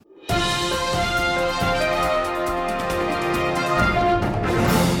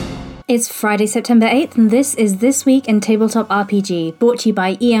It's Friday, September 8th, and this is This Week in Tabletop RPG, brought to you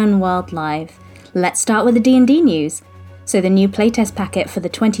by EN World Live. Let's start with the D&D news. So the new playtest packet for the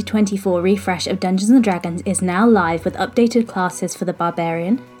 2024 refresh of Dungeons & Dragons is now live with updated classes for the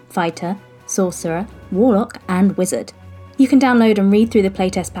Barbarian, Fighter, Sorcerer, Warlock, and Wizard. You can download and read through the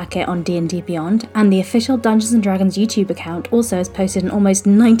playtest packet on D&D Beyond, and the official Dungeons & Dragons YouTube account also has posted an almost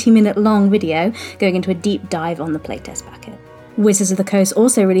 90-minute long video going into a deep dive on the playtest packet. Wizards of the Coast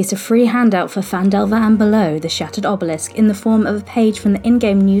also released a free handout for Phandelver and Below, the Shattered Obelisk, in the form of a page from the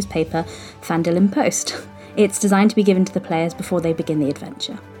in-game newspaper Phandelin Post. It's designed to be given to the players before they begin the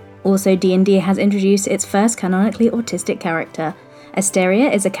adventure. Also, D&D has introduced its first canonically autistic character.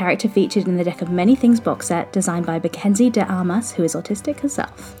 Asteria is a character featured in the Deck of Many Things box set, designed by Mackenzie de Armas, who is autistic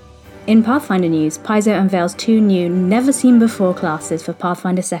herself. In Pathfinder news, Paizo unveils two new, never-seen-before classes for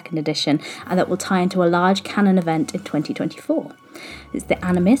Pathfinder 2nd Edition, and that will tie into a large canon event in 2024. It's the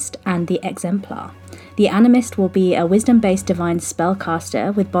Animist and the Exemplar. The Animist will be a wisdom-based divine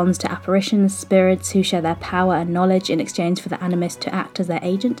spellcaster with bonds to apparitions, spirits who share their power and knowledge in exchange for the Animist to act as their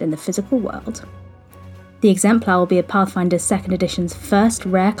agent in the physical world. The Exemplar will be a Pathfinder 2nd Edition's first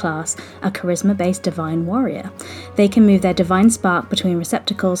rare class, a charisma-based divine warrior. They can move their divine spark between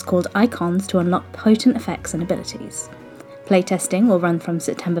receptacles called icons to unlock potent effects and abilities. Playtesting will run from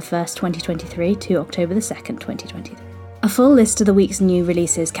September 1st, 2023 to October 2nd, 2023. A full list of the week's new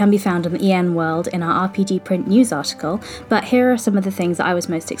releases can be found on EN World in our RPG print news article, but here are some of the things that I was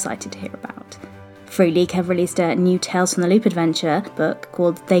most excited to hear about. Free League have released a new Tales from the Loop adventure book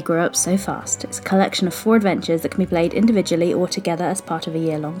called They Grew Up So Fast. It's a collection of 4 adventures that can be played individually or together as part of a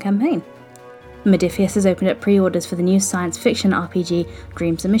year-long campaign. Modiphius has opened up pre-orders for the new science fiction RPG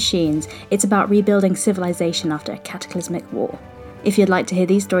Dreams and Machines. It's about rebuilding civilization after a cataclysmic war. If you'd like to hear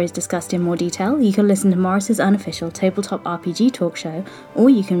these stories discussed in more detail, you can listen to Morris's unofficial Tabletop RPG talk show, or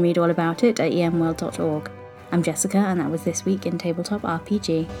you can read all about it at enworld.org. I'm Jessica, and that was This Week in Tabletop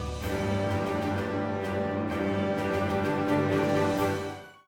RPG.